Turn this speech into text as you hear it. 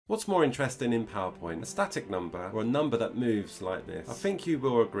What's more interesting in PowerPoint? A static number or a number that moves like this? I think you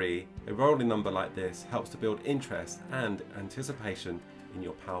will agree a rolling number like this helps to build interest and anticipation in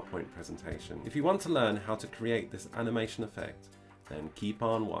your PowerPoint presentation. If you want to learn how to create this animation effect, then keep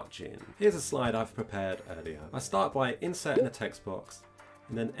on watching. Here's a slide I've prepared earlier. I start by inserting a text box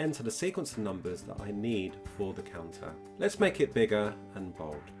and then enter the sequence of numbers that I need for the counter. Let's make it bigger and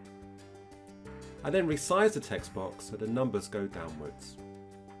bold. I then resize the text box so the numbers go downwards.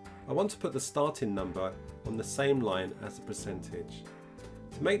 I want to put the starting number on the same line as the percentage.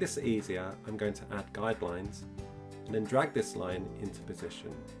 To make this easier, I'm going to add guidelines and then drag this line into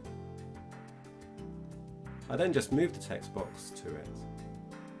position. I then just move the text box to it.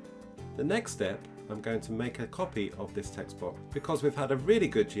 The next step, I'm going to make a copy of this text box because we've had a really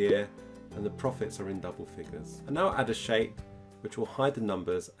good year and the profits are in double figures. I now add a shape which will hide the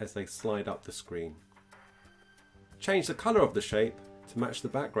numbers as they slide up the screen. Change the colour of the shape to match the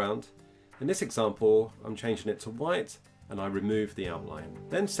background. In this example, I'm changing it to white and I remove the outline.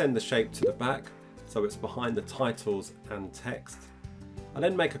 Then send the shape to the back so it's behind the titles and text. I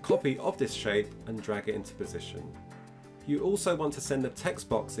then make a copy of this shape and drag it into position. You also want to send the text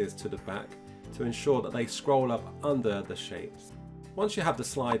boxes to the back to ensure that they scroll up under the shapes. Once you have the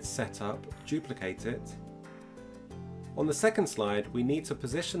slide set up, duplicate it. On the second slide, we need to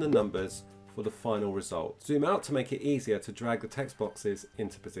position the numbers for the final result. Zoom out to make it easier to drag the text boxes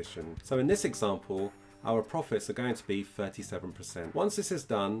into position. So in this example, our profits are going to be 37%. Once this is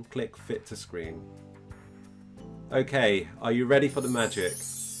done, click Fit to Screen. Okay, are you ready for the magic?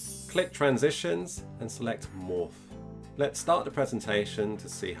 Click Transitions and select Morph. Let's start the presentation to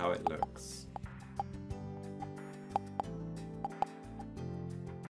see how it looks.